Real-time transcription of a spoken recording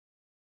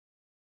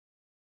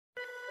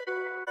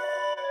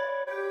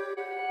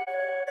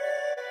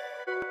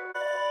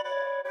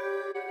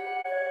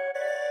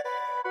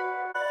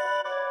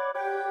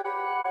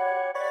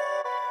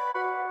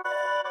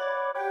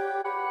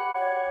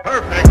What's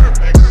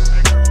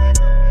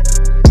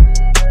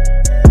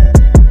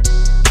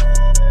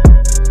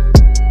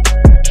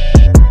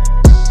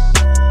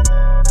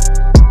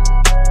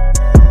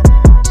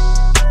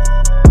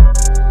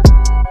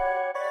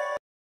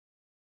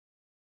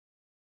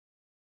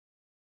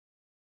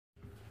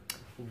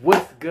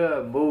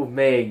good,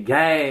 Movement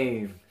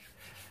Game?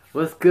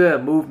 What's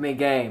good, Movement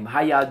Game?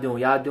 How y'all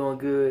doing? Y'all doing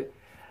good?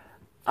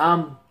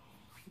 I'm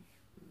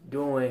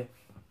doing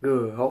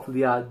good. Hopefully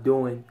y'all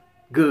doing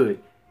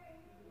good.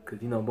 Cause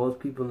most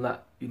people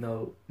not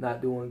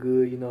doing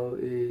good,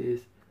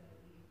 is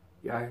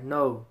y'all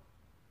know.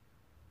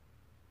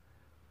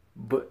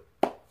 But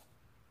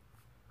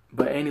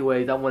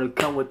anyways, I want to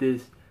come with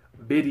this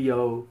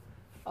video.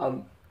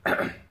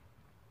 Cause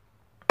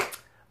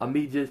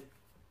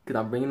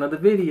I'm bringing another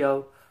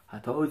video. I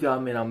told y'all,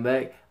 man, I'm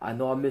back. I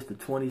know I missed the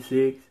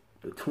 26th,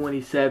 the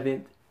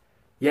 27th.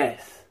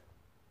 Yes,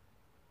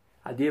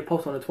 I did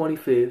post on the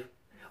 25th,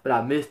 but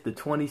I missed the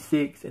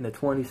 26th and the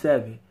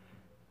 27th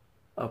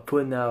of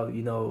putting out,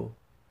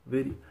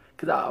 video.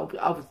 Cause I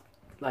was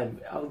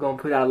gonna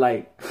put out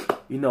a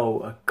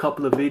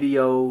couple of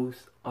videos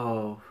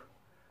on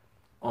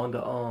the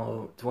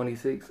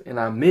 26th, and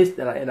I missed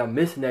that, and I'm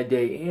missing that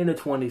day and the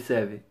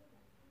 27th.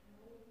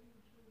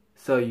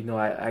 So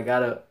I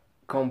gotta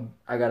come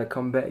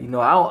back. I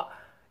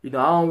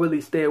don't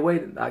really stay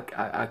away.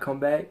 I come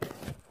back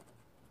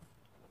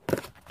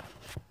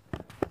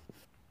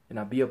and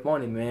I be up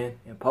on it, man,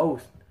 and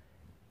post.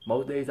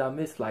 Most days I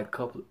miss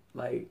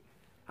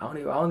I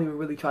don't even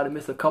really try to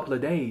miss a couple of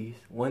days.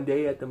 One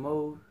day at the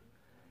most.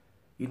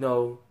 I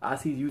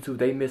see YouTube,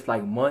 they miss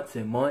months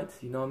and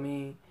months. You know what I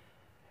mean?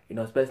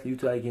 Especially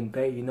YouTube, they getting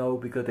paid.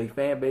 Because they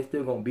fan base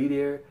still gonna be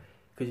there.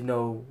 Cause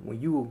when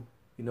you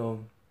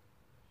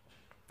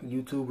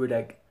YouTuber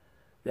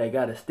that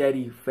got a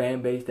steady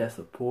fan base that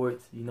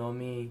supports, you know what I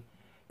mean?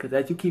 Because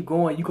as you keep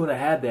going, you're going to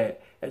have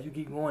that. As you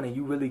keep going and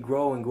you really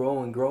grow and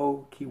grow and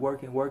grow, keep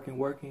working,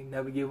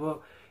 never give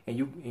up, and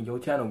your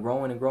channel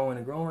growing and growing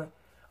and growing,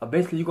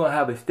 eventually you're going to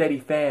have a steady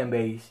fan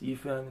base, you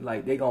feel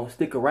me? They're going to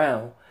stick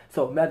around.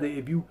 So matter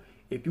if you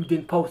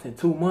didn't post in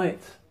 2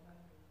 months,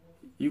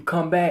 you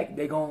come back,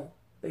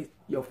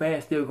 your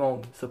fans still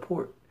going to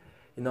support.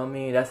 You know what I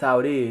mean? That's how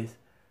it is.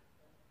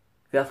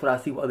 That's what I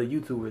see with other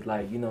YouTubers,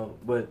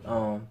 but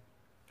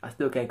I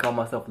still can't call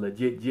myself a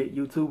legit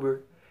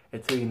YouTuber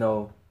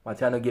until, my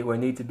channel get where it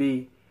needs to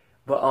be.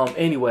 But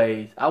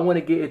anyways, I want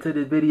to get into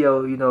this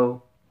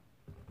video,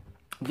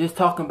 just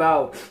talking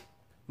about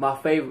my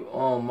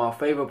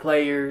favorite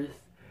players,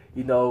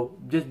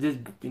 just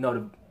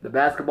the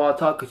basketball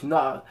talk, cause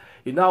I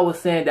was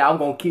saying that I'm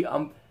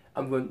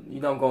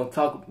gonna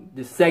talk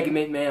this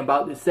segment, man,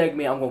 about this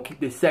segment. I'm gonna keep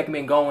this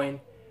segment going.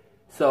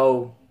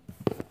 So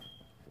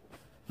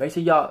make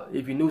sure y'all,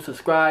 if you're new,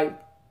 subscribe,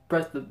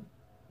 press the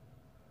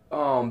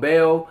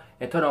bell,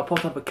 and turn on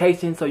post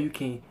notifications so you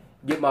can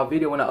get my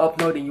video when I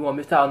upload and you won't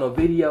miss out on no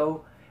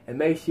video. And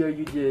make sure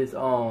you just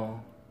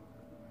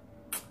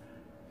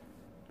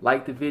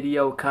like the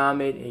video,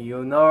 comment, and you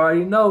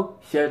already know,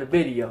 share the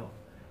video.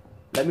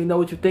 Let me know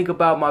what you think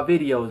about my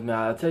videos, man.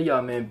 I tell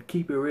y'all, man,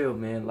 keep it real,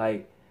 man.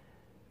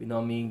 You know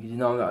what I mean?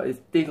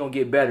 Things gonna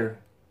get better.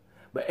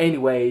 But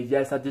anyways,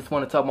 yes, I just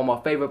want to talk about my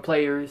favorite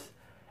players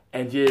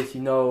and just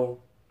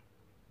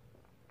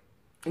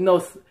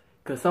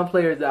because some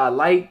players that I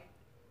like,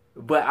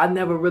 but I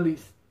never really,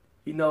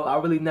 I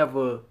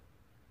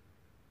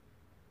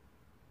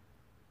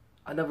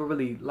never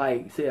really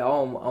say,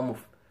 oh,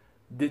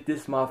 this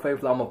is my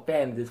favorite, I'm a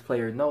fan of this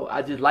player. No,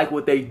 I just like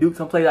what they do.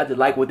 Some players, I just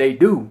like what they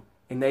do,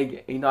 and I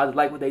just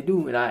like what they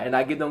do, and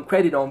I give them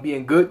credit on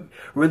being good,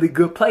 really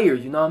good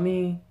players. You know what I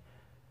mean?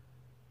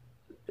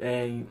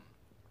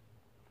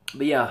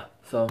 But yeah,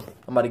 so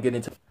I'm about to get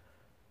into.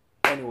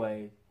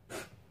 Anyway.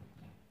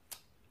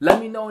 Let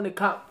me know in the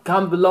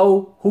comment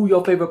below who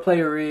your favorite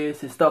player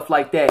is and stuff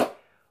like that.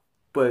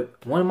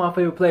 But one of my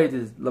favorite players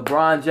is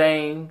LeBron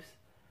James,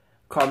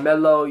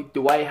 Carmelo,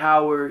 Dwight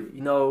Howard.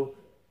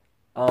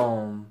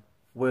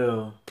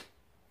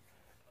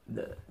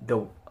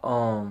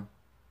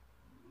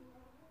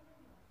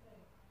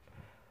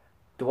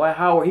 Dwight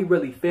Howard, he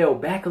really fell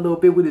back a little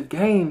bit with his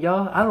game,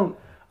 y'all. I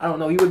don't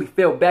know. He really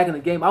fell back in the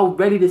game. I was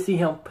ready to see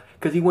him.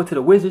 Because he went to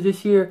the Wizards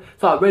this year.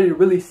 So I was ready to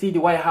really see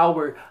Dwight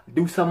Howard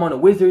do something on the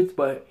Wizards.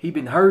 But he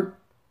been hurt.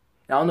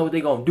 I don't know what they're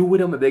going to do with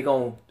him. If they're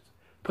going to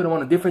put him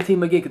on a different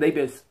team again. Because they've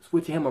been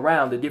switching him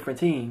around to different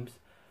teams.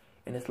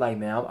 And it's like,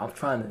 man, I'm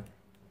trying to...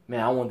 Man,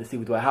 I wanted to see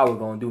what Dwight Howard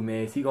going to do,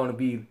 man. Is he going to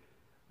be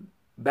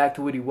back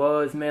to what he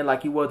was, man?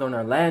 Like he was on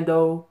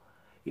Orlando?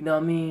 You know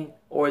what I mean?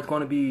 Or it's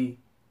going to be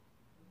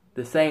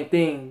the same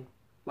thing.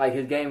 Like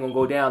his game going to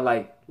go down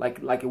like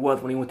it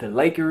was when he went to the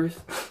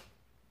Lakers.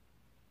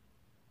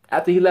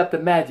 After he left the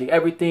Magic,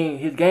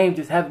 his game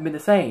just haven't been the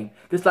same.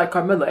 Just like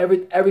Carmelo,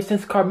 ever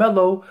since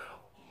Carmelo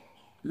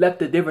left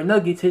the Denver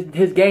Nuggets,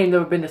 his game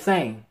never been the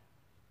same.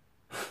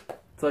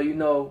 So I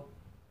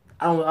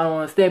don't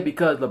understand,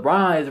 because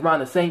LeBron is around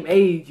the same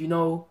age,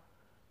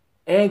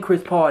 and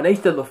Chris Paul, and they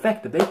still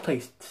effective. They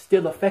play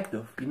still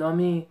effective. You know what I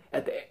mean?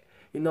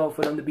 you know,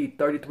 for them to be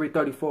 33,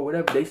 34,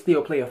 whatever, they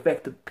still play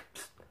effective.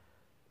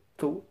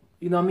 So,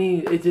 you know what I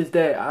mean? It's just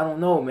that, I don't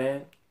know,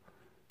 man.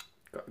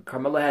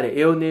 Carmelo had an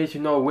illness,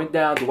 you know, went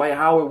down. Dwight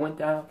Howard went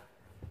down.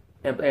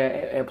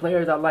 And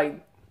players I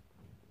like,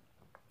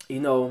 you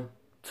know,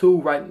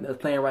 two that's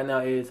playing right now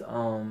is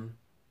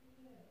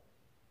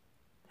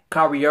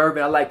Kyrie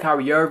Irving. I like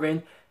Kyrie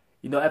Irving.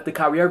 You know, after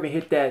Kyrie Irving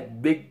hit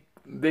that big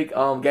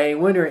game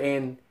winner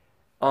in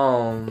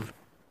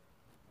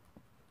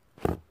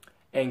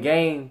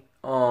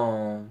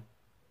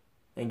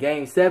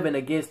game 7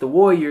 against the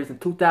Warriors in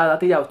 2000. I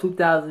think that was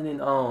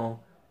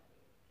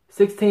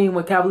 2016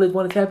 when Cavaliers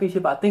won the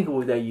championship. I think it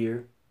was that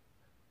year.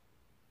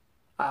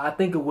 I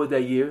think it was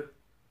that year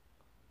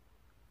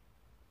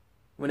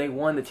when they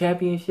won the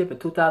championship in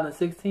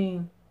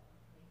 2016.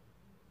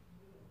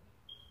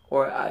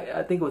 Or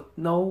I think it was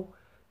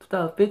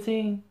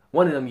 2015.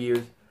 One of them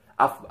years.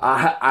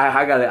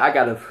 I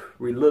gotta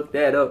relook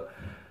that up.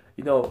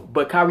 You know,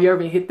 but Kyrie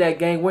Irving hit that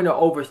game winner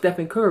over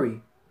Stephen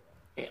Curry.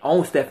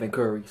 On Stephen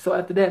Curry. So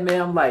after that,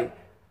 man, I'm like,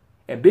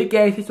 in big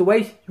game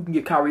situations, you can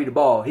give Kyrie the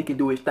ball. He can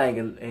do his thing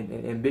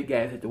in big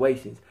game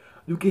situations.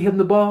 You give him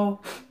the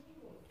ball,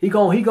 he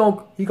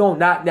gonna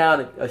knock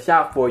down a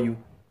shot for you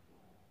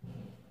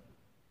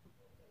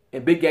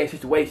in big game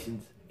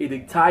situations. Either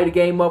tie the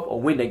game up or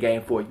win the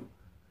game for you.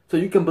 So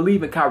you can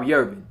believe in Kyrie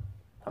Irving.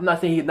 I'm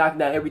not saying he's knocking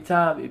down every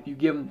time if you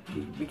give him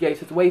big game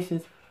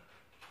situations,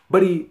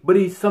 but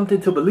he's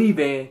something to believe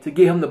in to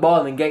get him the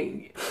ball in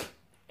game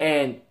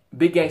and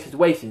big game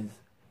situations.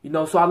 You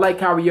know, so I like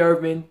Kyrie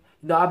Irving.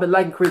 You know, I've been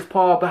liking Chris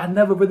Paul, but I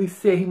never really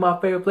said he's my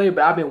favorite player.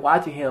 But I've been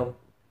watching him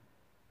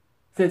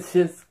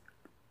since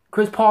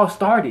Chris Paul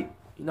started.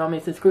 You know what I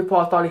mean? Since Chris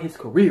Paul started his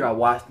career, I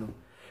watched him.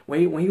 When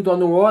he was on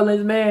New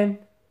Orleans, man,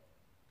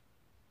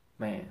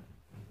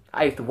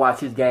 I used to watch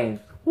his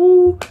games.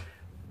 Woo!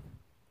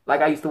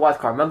 Like I used to watch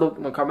Carmelo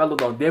when Carmelo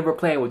was on Denver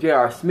playing with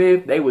J.R.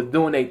 Smith. They was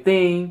doing their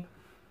thing.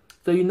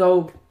 So you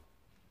know,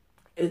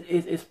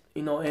 it's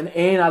you know,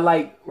 and I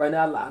like right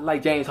now I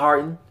like James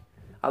Harden.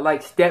 I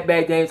like step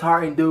back James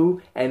Harden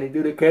do, and they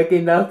do the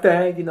kicking up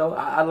thing. You know,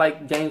 I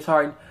like James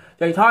Harden.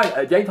 James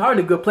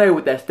Harden a good player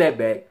with that step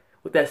back.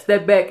 With that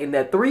step back and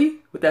that three.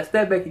 With that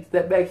step back, he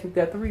step back, shoot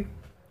that three.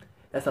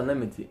 That's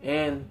unlimited.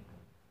 And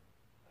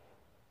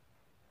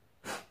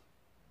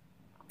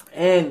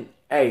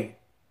hey,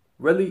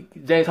 really,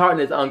 James Harden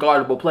is an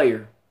unguardable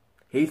player.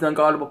 He's an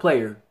unguardable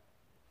player.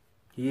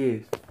 He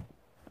is.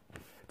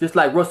 Just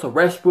like Russell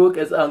Westbrook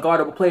is an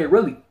unguardable player,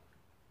 really.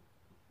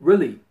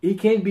 Really. He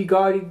can't be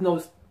guarded, you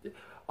know,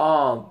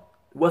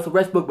 Russell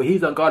Westbrook, but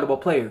he's an unguardable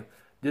player.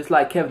 Just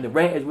like Kevin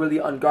Durant is really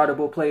an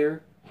unguardable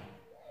player.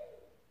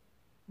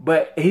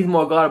 But he's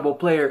more guardable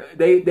player.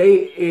 They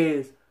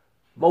is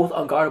most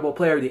unguardable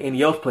player than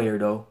any else player,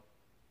 though.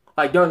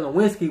 Like Dirk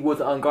Nowitzki was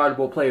an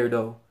unguardable player,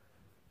 though.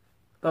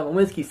 Dirk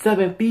Nowitzki,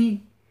 7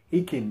 feet.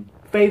 He can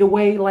fade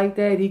away like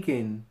that. He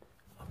can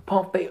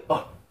pump fade.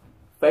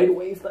 Fade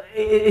away.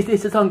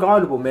 It's just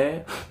unguardable,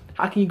 man.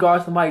 How can you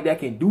guard somebody that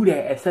can do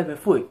that at 7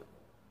 foot?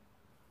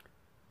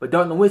 But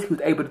Dirk Nowitzki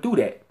was able to do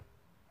that.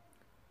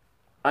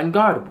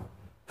 Unguardable.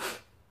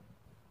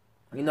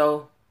 You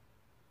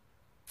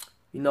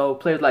know,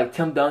 players like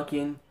Tim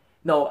Duncan.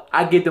 No,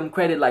 I give them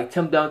credit like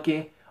Tim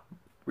Duncan,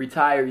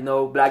 retired, you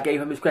know, but I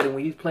gave him his credit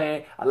when he's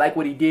playing. I like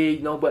what he did,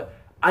 you know, but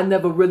I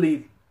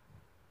really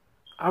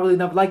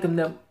never liked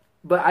him.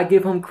 But I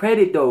give him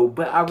credit though.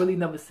 But I really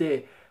never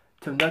said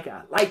Tim Duncan.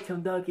 I like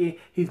Tim Duncan.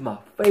 He's my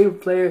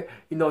favorite player.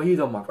 You know, he's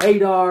on my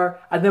radar.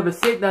 I never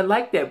said nothing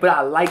like that. But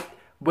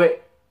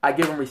I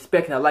give him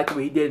respect and I like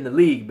what he did in the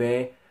league,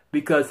 man.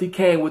 Because he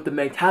came with the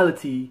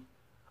mentality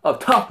of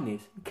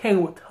toughness. He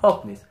came with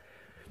toughness.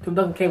 Tim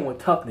Duncan came with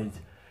toughness,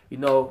 you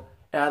know.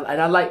 And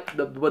I like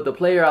the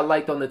player I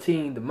liked on the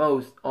team the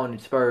most on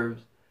the Spurs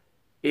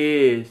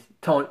is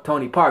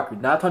Tony Parker.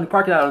 Now Tony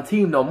Parker not on the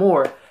team no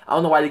more. I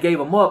don't know why they gave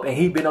him up, and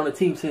he been on the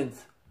team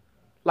since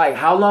like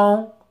how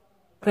long?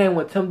 Playing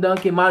with Tim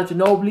Duncan, Manu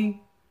Ginobili.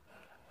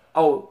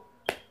 Oh,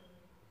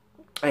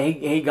 and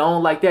he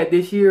gone like that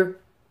this year,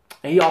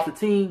 and he off the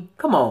team.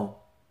 Come on.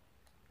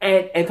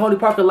 And Tony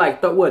Parker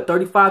like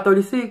 35,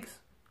 36,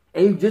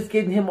 and you just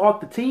getting him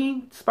off the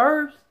team,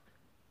 Spurs.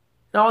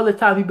 And all this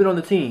time he been on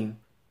the team.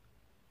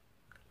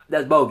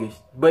 That's bogus.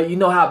 But you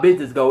know how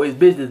business go. It's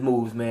business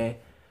moves, man.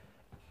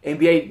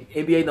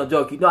 NBA no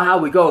joke. You know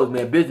how it goes,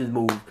 man. Business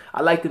moves.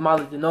 I like the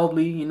Manu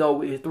Ginobili, you know,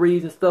 with his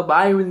threes and stuff. But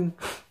I ain't really,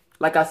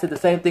 like I said, the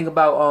same thing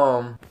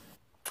about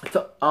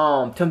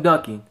Tim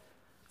Duncan.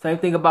 Same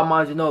thing about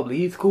Manu Ginobili.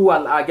 He's cool.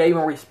 I gave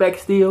him respect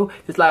still,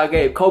 just like I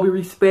gave Kobe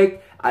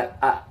respect.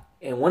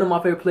 And one of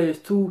my favorite players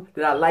too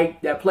that I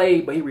like that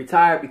played, but he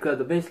retired because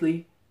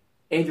eventually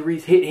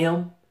injuries hit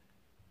him.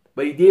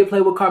 But he did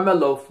play with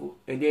Carmelo,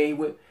 and then he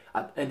went.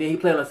 And then he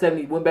played on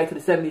 70. Went back to the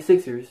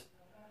 76ers.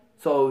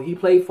 So he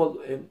played for,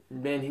 and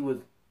then he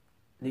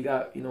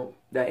got, you know,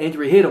 that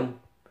injury hit him.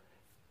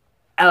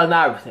 Allen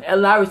Iverson,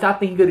 I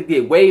think he could have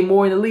did way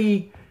more in the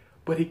league,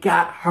 but he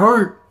got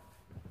hurt.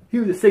 He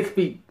was a 6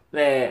 feet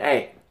man.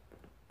 Hey,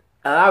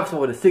 Allen Iverson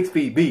was a 6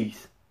 feet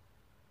beast.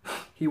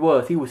 He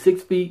was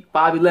 6 feet,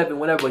 5'11",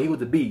 whatever. He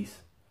was a beast,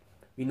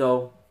 you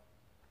know.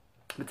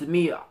 But to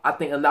me, I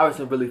think Allen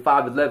Iverson really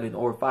 5'11"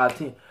 or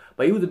 5'10",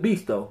 but he was a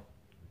beast though.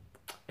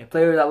 And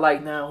players I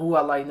like now, who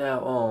I like now,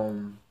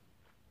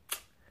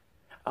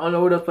 I don't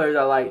know what other players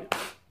I like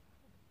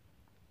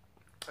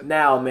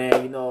now,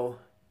 man. You know,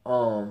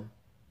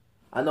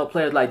 I know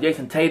players like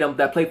Jason Tatum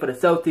that play for the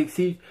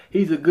Celtics.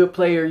 He's a good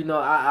player. You know,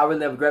 I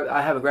really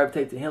haven't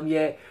gravitated to him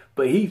yet.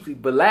 But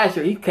last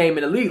year he came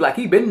in the league like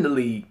he been in the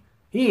league.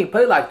 He ain't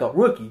played like the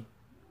rookie.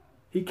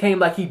 He came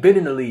like he been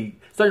in the league.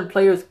 Certain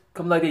players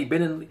come like they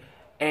been in the league.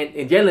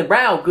 And Jaylen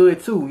Brown good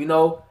too, you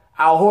know.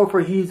 Al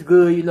Horford, he's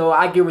good, you know.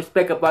 I give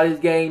respect about his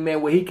game,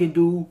 man, what he can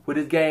do with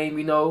his game,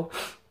 you know.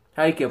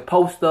 How he can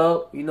post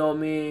up, you know what I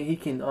mean? He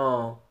can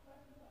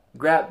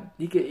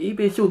he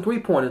been shooting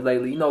 3-pointers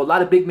lately. You know, a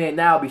lot of big men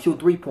now be shooting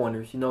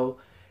 3-pointers, you know.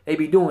 They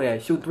be doing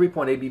that, shooting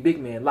 3-pointers, they be big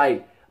men.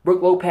 Like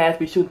Brook Lopez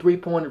be shooting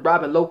 3-pointers,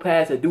 Robin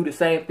Lopez that do the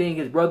same thing,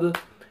 his brother.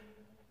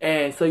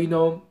 And so, you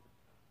know,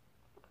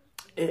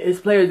 it's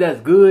players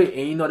that's good,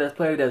 and you know that's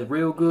players that's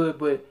real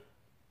good,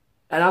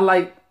 and I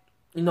like,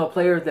 you know,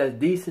 players that's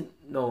decent.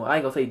 No, I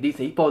ain't gonna say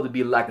decent. He's supposed to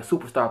be like a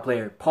superstar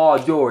player. Paul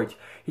George.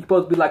 He's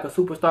supposed to be like a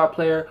superstar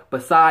player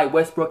beside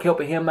Westbrook,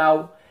 helping him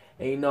out,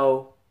 and you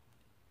know,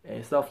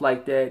 and stuff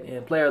like that. And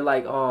a player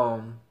like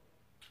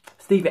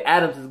Steven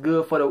Adams is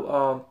good for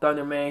the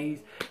Thunder, man.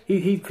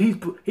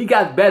 He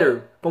got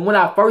better. From when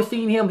I first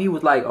seen him, he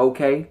was like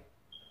okay,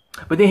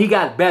 but then he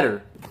got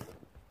better.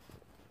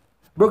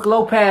 Brook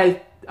Lopez,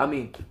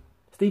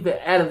 Steven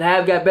Adams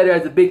have got better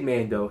as a big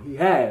man though. He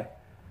have.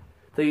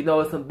 So, you know,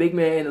 it's some big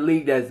man in the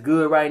league that's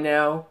good right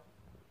now.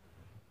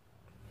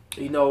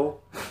 You know.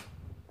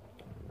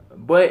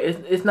 But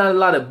it's not a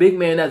lot of big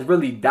men that's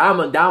really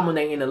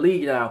dominating in the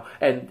league now.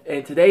 And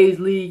in today's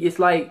league, it's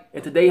like,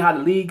 and today how the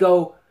league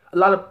go,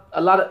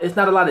 it's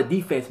not a lot of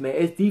defense, man.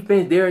 It's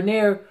defense there and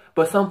there.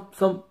 But some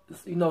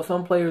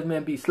players,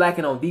 man, be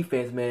slacking on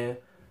defense, man.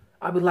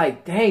 I be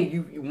like, dang,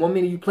 you 1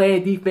 minute you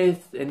playing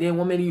defense, and then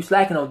 1 minute you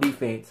slacking on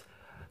defense.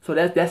 So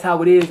that's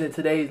how it is in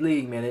today's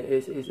league, man.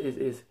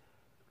 It's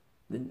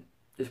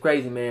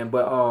crazy, man.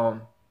 But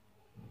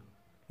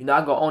you know,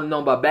 I go on and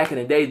on about back in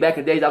the days. Back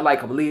in the days, I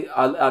like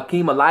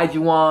Hakeem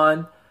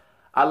Olajuwon.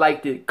 I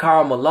liked it,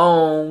 Karl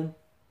Malone.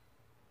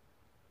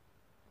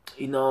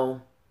 You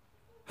know,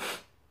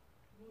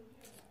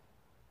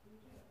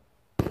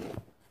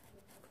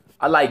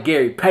 I like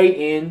Gary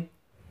Payton.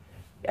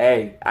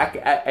 Hey,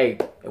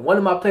 and one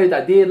of my players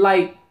I did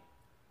like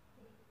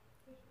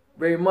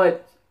very much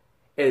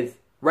is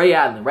Ray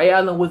Allen. Ray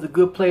Allen was a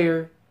good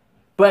player,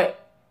 but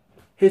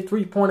his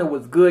 3-pointer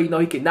was good. You know,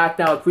 he could knock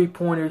down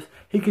 3-pointers.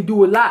 He could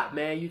do a lot,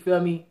 man. You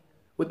feel me?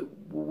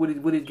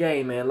 With his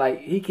game, man.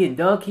 Like, he can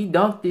dunk. He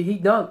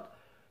dunked.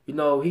 You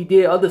know, he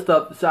did other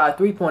stuff besides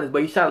 3-pointers,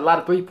 but he shot a lot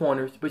of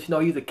 3-pointers. But, you know,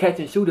 he's a catch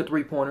and shooter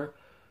 3-pointer.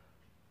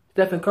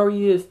 Stephen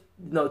Curry is,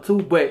 you know,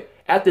 too. But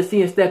after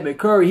seeing Stephen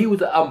Curry, he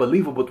was an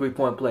unbelievable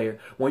 3-point player.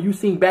 When you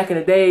seen back in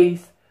the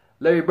days,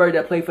 Larry Bird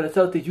that played for the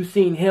Celtics, you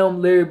seen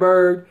him, Larry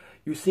Bird.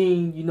 You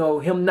seen, you know,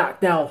 him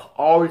knock down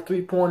all his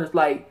 3-pointers.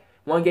 Like,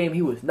 one game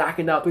he was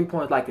knocking down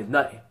 3-pointers like it's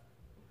nothing.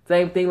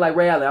 Same thing like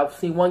Ray Allen. I've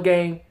seen one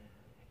game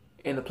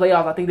in the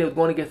playoffs. I think they was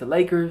going against the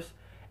Lakers,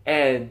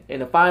 and in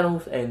the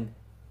finals, and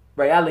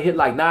Ray Allen hit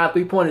like 9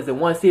 3-pointers in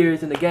one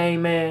series in the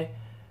game, man.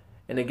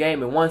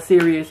 In one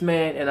series,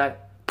 man.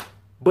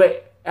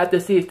 But after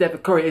seeing Stephen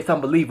Curry, it's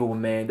unbelievable,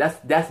 man.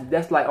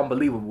 That's like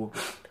unbelievable,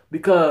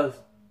 because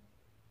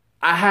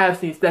I have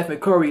seen Stephen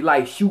Curry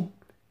like shoot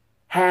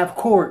half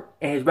court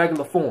in his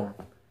regular form.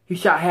 He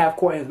shot half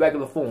court in his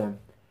regular form.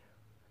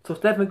 So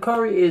Stephen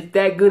Curry is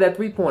that good at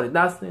 3-pointers.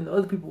 Not saying the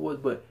other people was,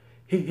 but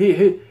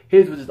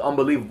his was just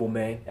unbelievable,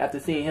 man. After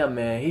seeing him,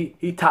 man,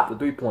 he topped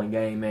the 3-point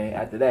game, man.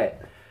 After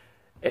that,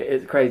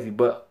 it's crazy.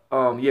 But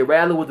yeah, Ray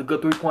Allen was a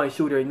good 3-point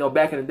shooter. You know,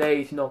 back in the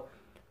days, you know,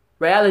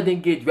 Ray Allen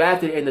didn't get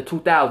drafted in the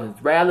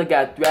 2000s. Ray Allen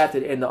got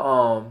drafted in the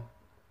I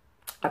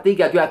think he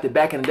got drafted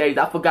back in the days.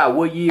 I forgot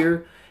what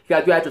year he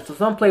got drafted. So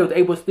some players were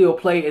able to still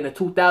play in the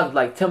 2000s,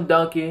 like Tim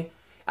Duncan.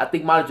 I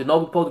think Manu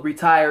Ginobili supposed to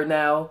retire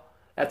now.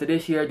 After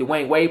this year,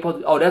 Dwayne Wade.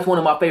 Oh, that's one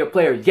of my favorite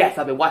players. Yes,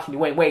 I've been watching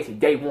Dwayne Wade since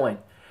day one.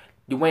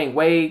 Dwayne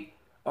Wade.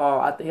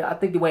 I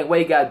think Dwayne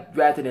Wade got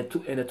drafted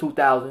in the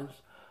 2000s.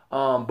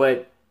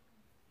 But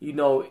you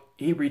know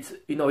he's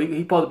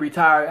supposed to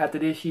retire after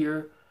this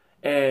year,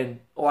 and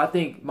I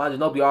think Manu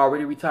Ginobili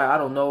already retired. I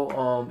don't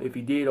know if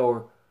he did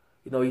or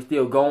you know he's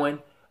still going.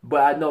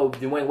 But I know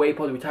Dwayne Wade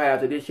supposed to retire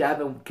after this year. I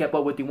haven't kept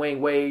up with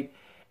Dwayne Wade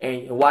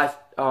and watched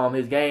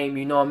his game.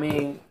 You know what I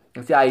mean?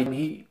 And see how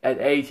he at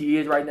the age he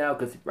is right now,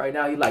 because right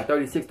now he's like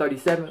 36,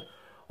 37.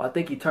 I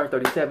think he turned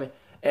 37.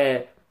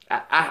 And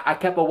I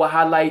kept up with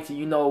highlights. And,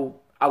 you know,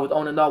 I was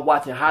on and off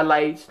watching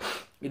highlights.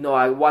 You know,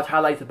 I watch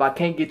highlights. If I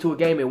can't get to a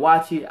game and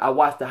watch it, I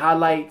watch the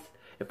highlights.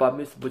 If I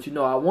miss it. But, you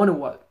know, I want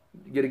to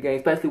get a game,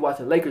 especially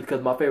watching Lakers,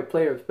 because my favorite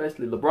player,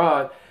 especially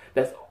LeBron,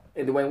 that's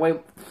and Dwayne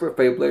Wade,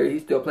 favorite player,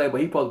 he's still playing, but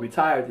he's supposed to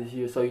retire this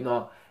year. So, you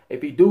know,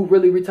 if he do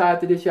really retire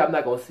after this year, I'm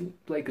not going to see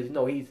play because, you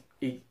know,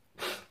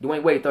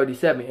 Dwayne Wade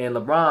 37, and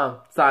LeBron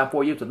signed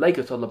 4 years with the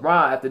Lakers. So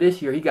LeBron, after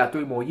this year, he got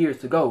 3 more years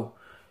to go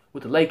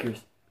with the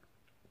Lakers.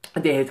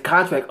 And then his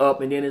contract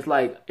up, and then it's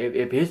like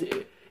if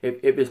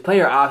his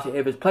player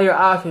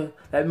option,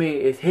 that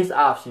means it's his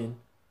option.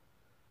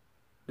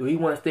 Do he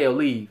want to stay or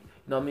leave? You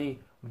know what I mean?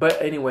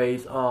 But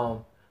anyways,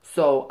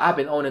 so I've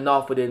been on and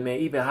off with it, man.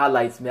 Even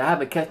highlights, man. I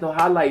haven't catch no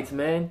highlights,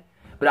 man.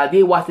 But I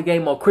did watch the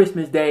game on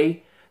Christmas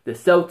Day. The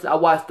Celtics. I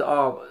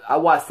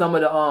watched some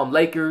of the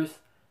Lakers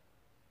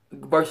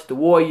versus the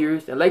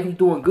Warriors, and Lakers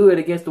doing good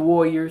against the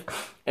Warriors,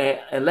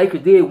 and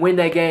Lakers did win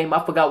that game.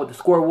 I forgot what the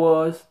score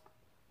was,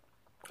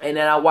 and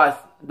then I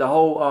watched the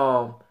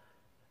whole.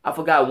 I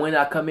forgot when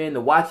I come in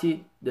to watch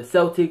it. The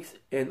Celtics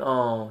and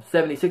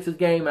 76ers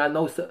game, and I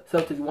know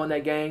Celtics won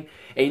that game.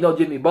 And you know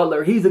Jimmy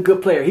Butler, he's a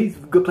good player. He's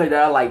a good player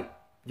that I like,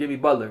 Jimmy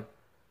Butler.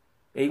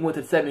 And he went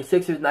to the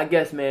 76ers, and I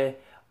guess, man,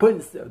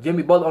 putting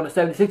Jimmy Butler on the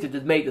 76ers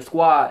just made the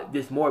squad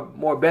just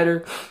more better.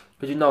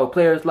 Because, you know,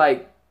 players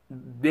like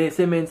Ben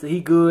Simmons, he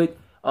good.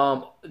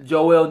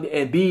 Joel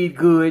Embiid,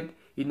 good.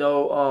 You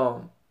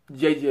know,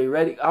 J.J.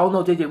 Redick. I don't know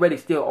if J.J.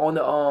 Redick's still on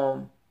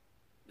the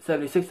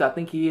 76ers. I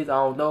think he is. I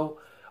don't know.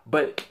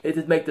 But it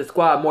just makes the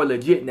squad more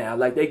legit now.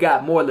 Like, they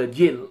got more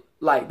legit.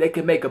 Like, they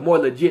can make a more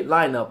legit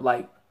lineup.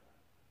 Like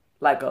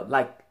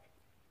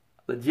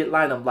legit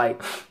lineup.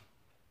 Like,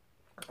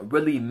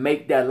 really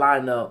make that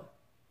lineup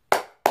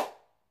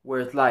where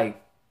it's like,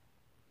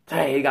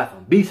 dang, they got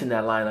some beasts in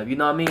that lineup. You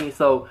know what I mean?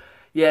 So,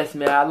 yes,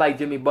 man, I like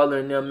Jimmy Butler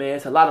and them, man.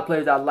 It's a lot of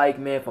players I like,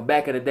 man, from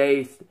back in the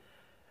days.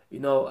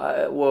 You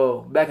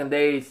know, back in the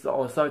days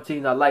on some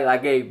teams I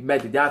gave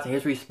Magic Johnson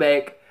his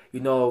respect. You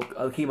know,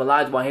 Hakeem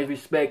Olajuwon his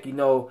respect. You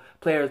know,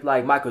 players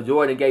like Michael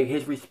Jordan gave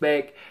his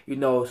respect. You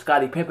know,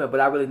 Scottie Pippen, but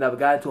I really never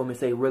got into him and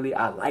say, really,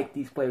 I like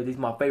these players. These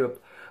are my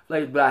favorite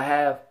players, but I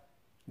have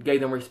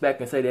gave them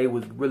respect and say they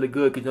was really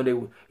good because,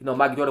 you know,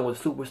 Michael Jordan was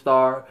a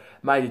superstar.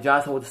 Magic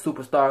Johnson was a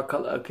superstar.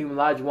 Hakeem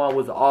Olajuwon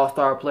was an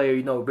all-star player,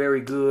 you know,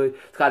 very good.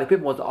 Scottie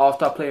Pippen was an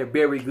all-star player,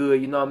 very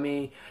good, you know what I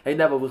mean? They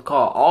never was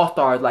called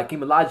all-stars like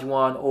Hakeem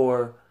Olajuwon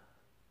or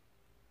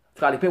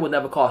Scottie Pippen was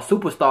never called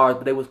superstars,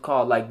 but they was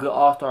called like good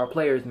all-star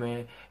players, man.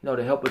 You know,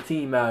 to help a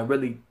team out and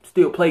really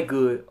still play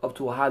good up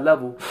to a high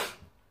level.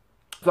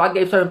 So I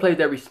gave certain players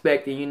that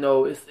respect, and you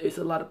know, it's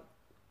a lot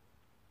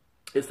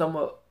of some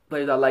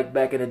players I like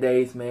back in the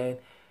days, man.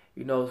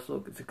 You know, so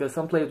because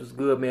some players was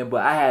good, man,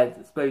 but I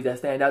had players that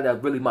stand out that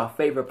were really my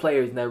favorite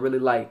players, and that really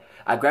like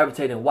I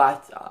gravitated and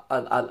watched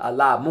a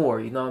lot more.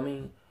 You know what I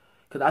mean?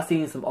 Because I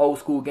seen some old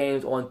school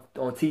games on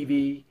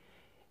TV.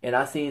 And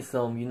I seen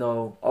some, you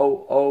know,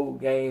 old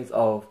games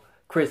of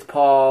Chris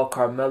Paul,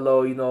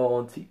 Carmelo, you know,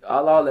 on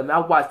all of them. I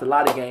watched a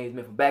lot of games,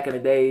 man, from back in the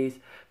days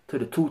to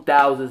the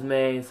 2000s,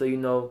 man. So, you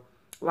know,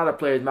 a lot of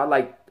players, man.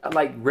 I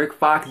like Rick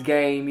Fox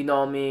game, you know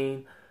what I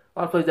mean? A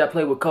lot of players that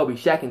played with Kobe.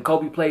 Shaq and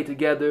Kobe played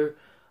together.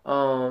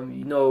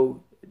 You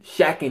know,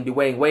 Shaq and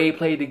Dwayne Wade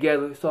played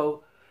together.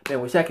 So, man,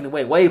 when Shaq and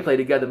Dwayne Wade played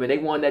together, man, they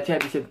won that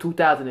championship in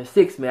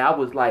 2006, man. I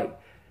was like,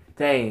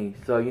 dang.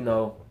 So, you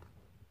know,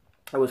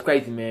 it was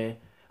crazy, man.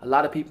 A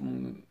lot of people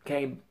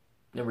came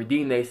and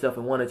redeemed themselves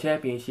and won a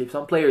championship.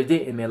 Some players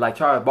didn't, man. Like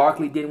Charles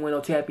Barkley didn't win no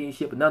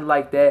championship or nothing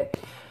like that.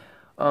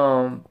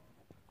 I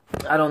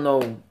don't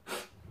know.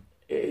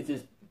 It's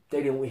just he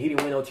didn't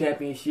win no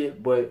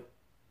championship, but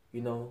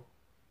you know.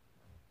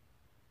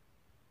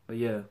 But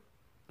yeah,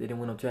 they didn't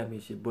win no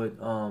championship.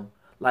 But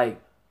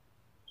like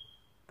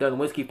Dirk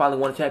Nowitzki finally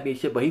won a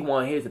championship, but he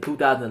won his in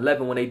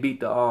 2011 when they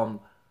beat the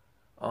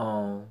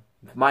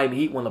Miami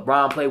Heat, when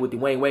LeBron played with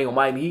Dwayne Wade on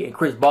Miami Heat and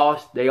Chris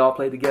Bosh. They all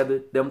played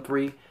together, them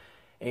three.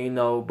 And, you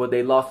know, but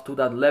they lost in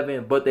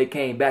 2011, but they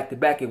came back to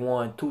back and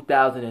won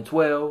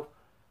 2012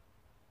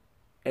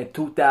 and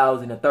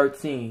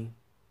 2013.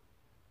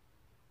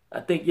 I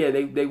think, yeah,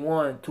 they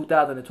won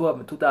 2012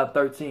 and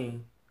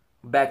 2013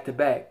 back to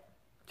back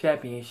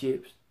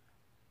championships.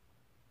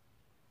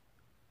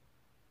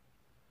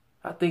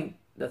 I think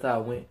that's how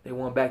it went. They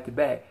won back to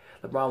back.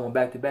 LeBron won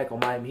back to back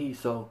on Miami Heat.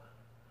 So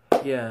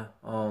yeah,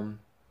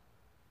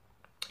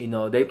 you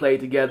know, they played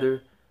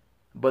together,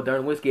 but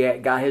Dirk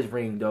Nowitzki got his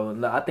ring, though.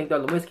 I think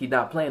Dirk Nowitzki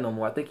not playing no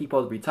more. I think he's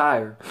supposed to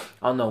retire.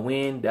 I don't know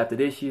when, after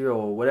this year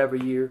or whatever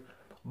year,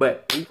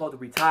 but he's supposed to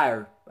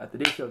retire after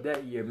this year or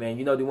that year, man.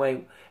 You know,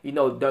 Dirk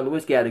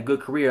Nowitzki had a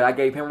good career. I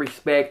gave him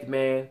respect,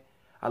 man.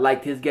 I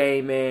liked his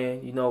game,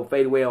 man. You know,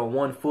 fade away on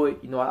 1 foot.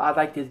 You know, I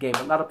liked his game.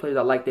 A lot of players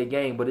I like their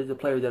game, but it's the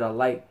players that I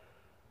like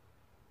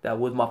that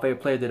was my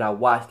favorite player that I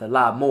watched a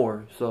lot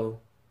more.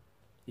 So,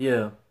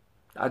 yeah.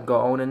 I go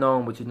on and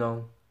on, but you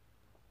know,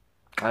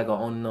 I'm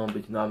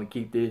gonna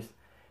keep this.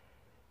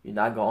 You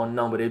know, I go on and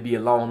on, but it'd be a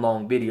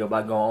long video if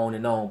I go on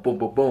and on. Boom,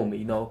 boom, boom.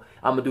 You know,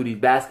 I'm gonna do these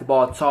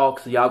basketball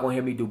talks, so y'all gonna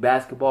hear me do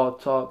basketball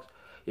talks.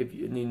 If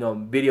you know,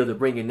 videos are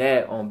bringing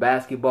that on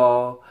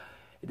basketball.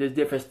 There's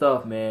different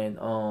stuff, man.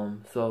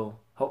 So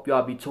hope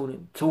y'all be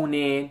tune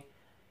in,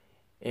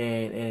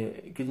 and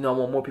because you know I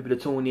want more people to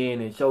tune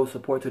in and show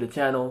support to the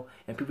channel,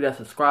 and people that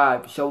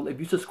subscribe. If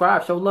you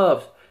subscribe, show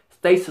love.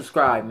 Stay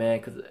subscribed, man,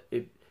 because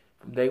if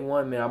from day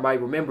one, man, I might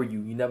remember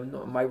you. You never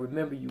know. I might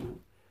remember you.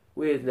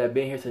 with that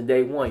been here since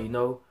day one, you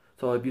know.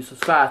 So if you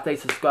subscribe, stay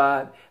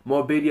subscribed.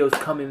 More videos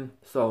coming.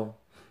 So,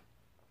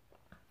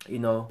 you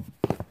know,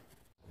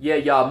 yeah,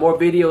 y'all, more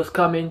videos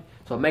coming.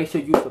 So make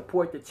sure you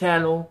support the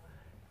channel.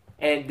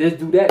 And just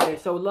do that, man.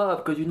 Show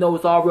love. Because you know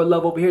it's all real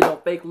love over here. No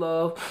fake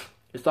love.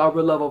 It's all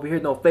real love over here.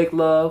 No fake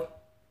love.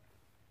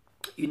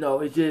 You know,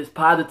 it's just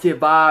positive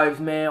vibes,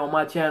 man, on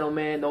my channel,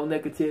 man. No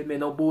negative, man.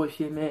 No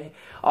bullshit, man.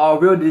 All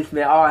realness,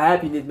 man. All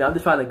happiness, man. I'm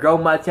just trying to grow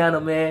my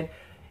channel, man.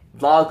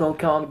 Vlogs gonna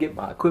come, get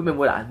my equipment,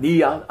 what I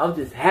need. I'm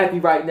just happy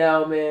right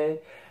now, man.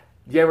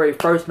 January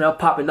 1st, man. I'm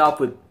popping off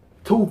with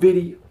 2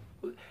 videos.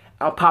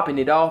 I'm popping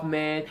it off,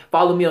 man.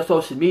 Follow me on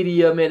social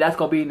media, man. That's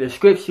gonna be in the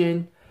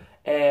description.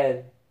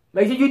 And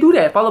make sure you do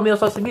that. Follow me on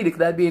social media, because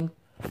that'd be in,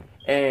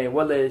 and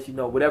well as, you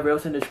know, whatever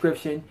else in the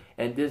description.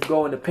 And just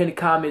go in the pinned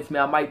comments,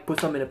 man. I might put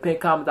some in the pinned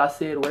comments I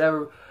said or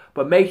whatever.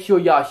 But make sure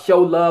y'all show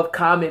love,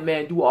 comment,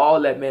 man. Do all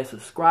that, man.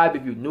 Subscribe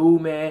if you're new,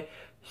 man.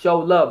 Show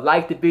love.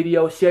 Like the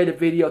video, share the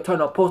video,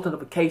 turn on post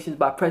notifications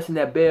by pressing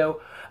that bell.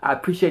 I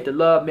appreciate the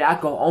love, man. I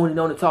go on and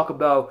on to talk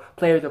about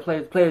players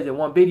in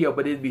one video,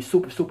 but it'd be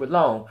super, super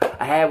long.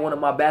 I had one of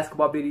my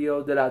basketball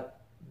videos that I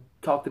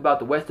talked about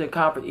the Western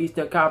Conference,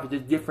 Eastern Conference,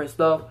 just different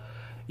stuff.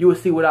 You will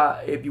see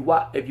what if you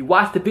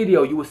watch the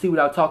video, you will see what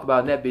I talk about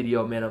in that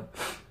video, man.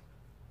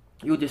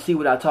 You'll just see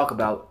what I talk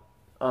about.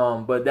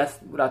 But that's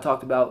what I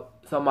talked about.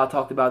 Something I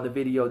talked about in the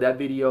video, that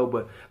video.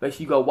 But make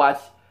sure you go watch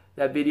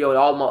that video and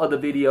all my other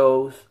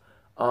videos.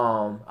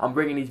 I'm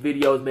bringing these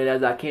videos, man,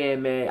 as I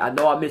can, man. I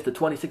know I missed the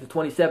 26 and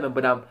 27,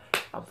 but I'm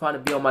trying to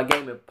be on my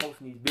game and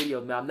posting these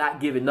videos, man. I'm not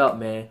giving up,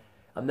 man.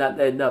 I'm not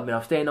letting up, man.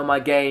 I'm staying on my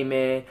game,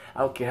 man. I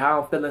don't care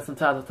how I'm feeling.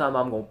 Sometimes I'm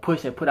gonna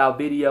push and put out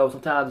videos.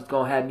 Sometimes it's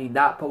gonna have me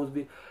not post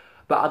videos.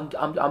 But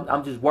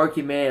I'm just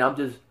working, man. I'm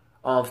just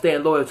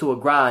staying loyal to a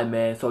grind,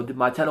 man. So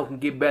my channel can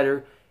get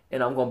better,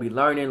 and I'm gonna be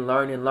learning,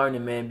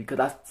 man. Because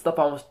that's stuff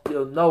I want to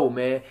still know,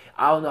 man.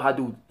 I don't know how to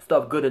do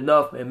stuff good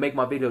enough and make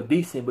my video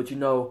decent, but you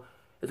know,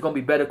 it's gonna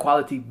be better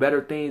quality,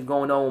 better things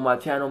going on with my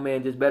channel,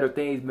 man. Just better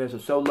things, man. So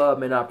show love,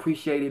 man. I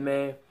appreciate it,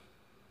 man.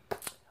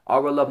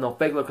 All real love, no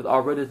fake love, because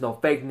all real is no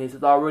fakeness.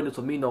 It's all realness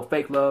for me, no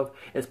fake love.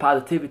 It's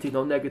positivity,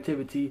 no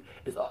negativity.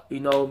 It's, you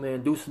know,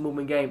 man, Deuces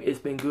Movement Game. It's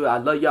been good. I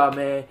love y'all,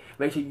 man.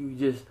 Make sure you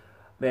just,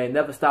 man,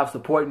 never stop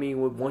supporting me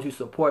once you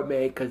support,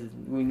 man, because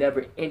we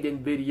never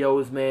ending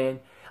videos,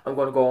 man. I'm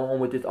going to go on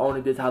with this,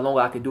 owning this, how long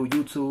I can do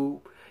YouTube.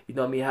 You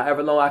know what I mean?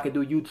 However long I can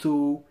do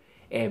YouTube.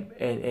 And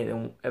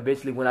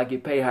eventually when I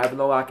get paid, however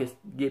long I can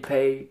get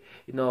paid,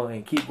 you know,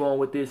 and keep going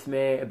with this,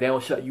 man. If they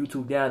don't shut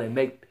YouTube down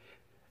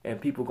and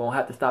people gonna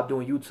have to stop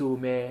doing YouTube,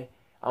 man,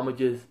 I'ma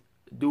just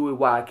do it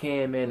while I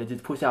can, man, and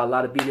just push out a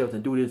lot of videos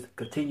and do this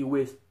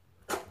continuous,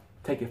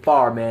 take it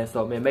far, man.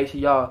 So, man, make sure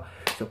y'all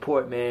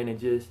support, man, and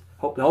just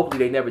hopefully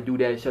they never do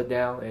that, shut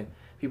down, and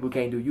people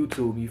can't do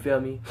YouTube, you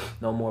feel me,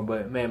 no more.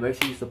 But, man, make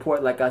sure you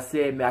support, like I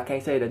said, man. I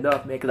can't say it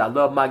enough, man, because I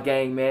love my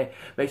gang, man.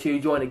 Make sure you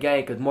join the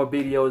gang, because more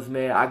videos,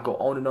 man. I go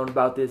on and on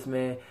about this,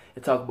 man,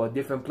 and talk about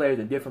different players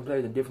and different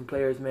players and different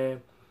players,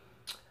 man.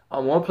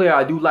 One player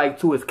I do like,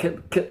 too, is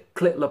Clint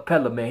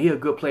Capela, man. He a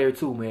good player,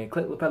 too, man.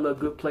 Clint Capela, a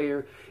good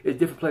player. It's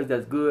different players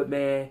that's good,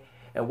 man,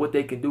 and what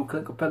they can do.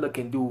 Clint Capela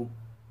can do.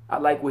 I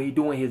like what he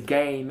do in his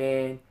game,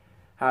 man.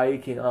 How he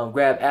can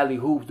grab alley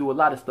hoops, do a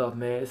lot of stuff,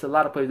 man. It's a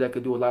lot of players that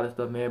could do a lot of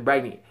stuff, man.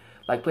 Brandon,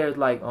 like players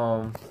like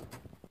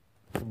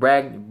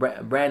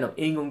Brandon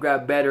Ingram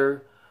got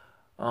better.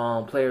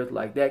 Players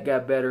like that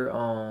got better.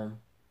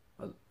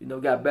 You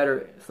know, got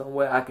better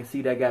somewhere. I can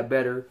see that got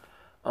better.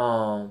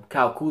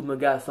 Kyle Kuzma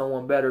got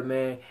someone better,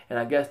 man, and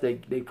I guess they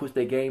pushed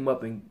their game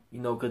up, and you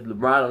know, because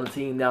LeBron on the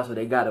team now, so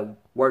they gotta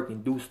work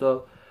and do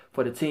stuff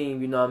for the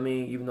team. You know what I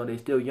mean? Even though they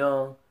still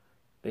young,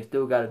 they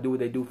still gotta do what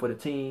they do for the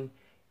team,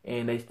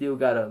 and they still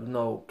gotta, you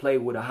know, play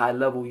with a high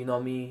level. You know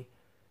what I mean?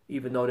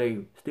 Even though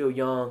they still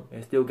young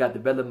and still got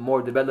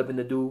more developing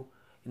to do.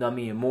 You know what I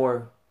mean? And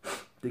more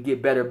to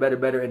get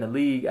better in the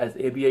league as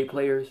NBA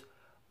players.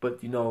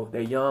 But you know,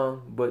 they're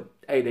young, but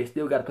hey, they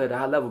still gotta play at a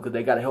high level because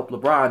they gotta help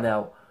LeBron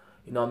out.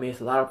 You know what I mean? It's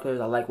a lot of players.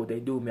 I like what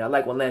they do, man. I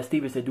like when Lance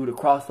Stevenson do the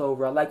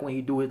crossover. I like when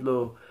he do his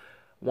little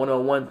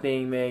one-on-one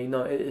thing, man. You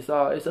know, it's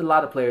a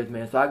lot of players,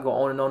 man. So I can go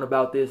on and on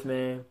about this,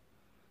 man.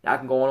 I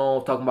can go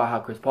on talking about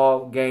how Chris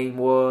Paul game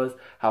was,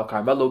 how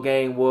Carmelo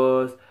game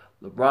was,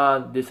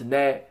 LeBron, this and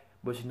that.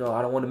 But you know,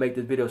 I don't want to make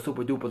this video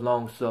super duper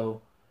long.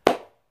 So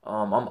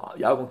y'all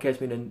gonna catch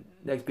me in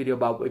the next video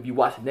about if you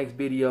watch the next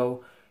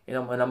video, and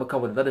I'm gonna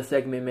come with another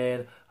segment,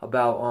 man,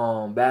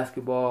 about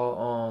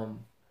basketball.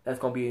 That's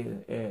gonna be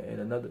in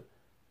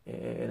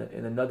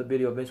another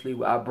video eventually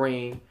where I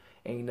bring,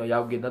 and you know,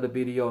 y'all get another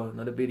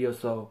video.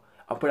 So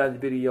I'll put out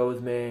the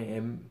videos, man,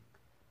 and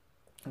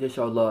just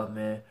show love,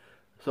 man.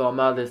 So I'm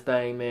out of this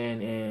thing,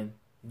 man, and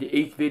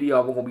each video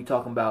I'm gonna be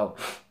talking about,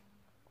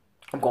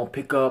 I'm gonna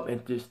pick up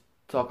and just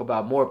talk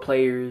about more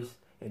players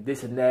and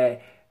this and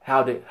that,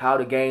 how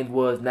the games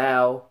was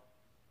now,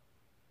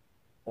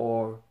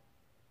 or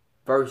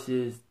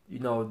versus, you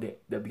know,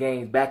 the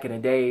games back in the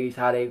days,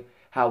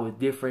 how it's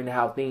different,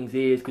 how things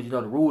is, because you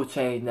know the rules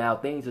change now.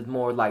 Things is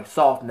more like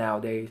soft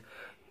nowadays.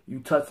 You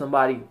touch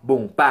somebody,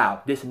 boom,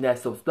 foul, this and that.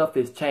 So stuff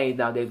has changed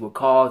nowadays with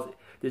calls.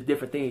 There's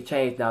different things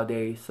change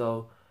nowadays.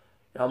 So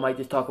I might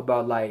just talk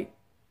about like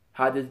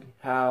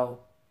how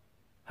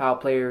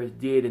players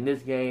did in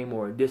this game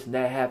or this and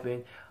that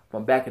happened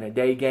from back in the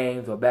day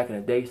games or back in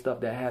the day stuff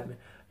that happened.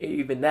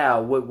 Even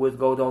now, what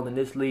goes on in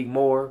this league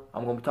more,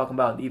 I'm going to be talking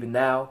about even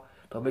now.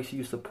 So make sure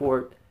you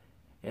support.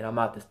 And I'm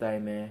out this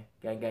thing, man.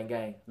 Gang, gang,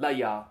 gang. Love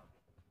y'all.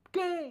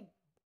 Gang.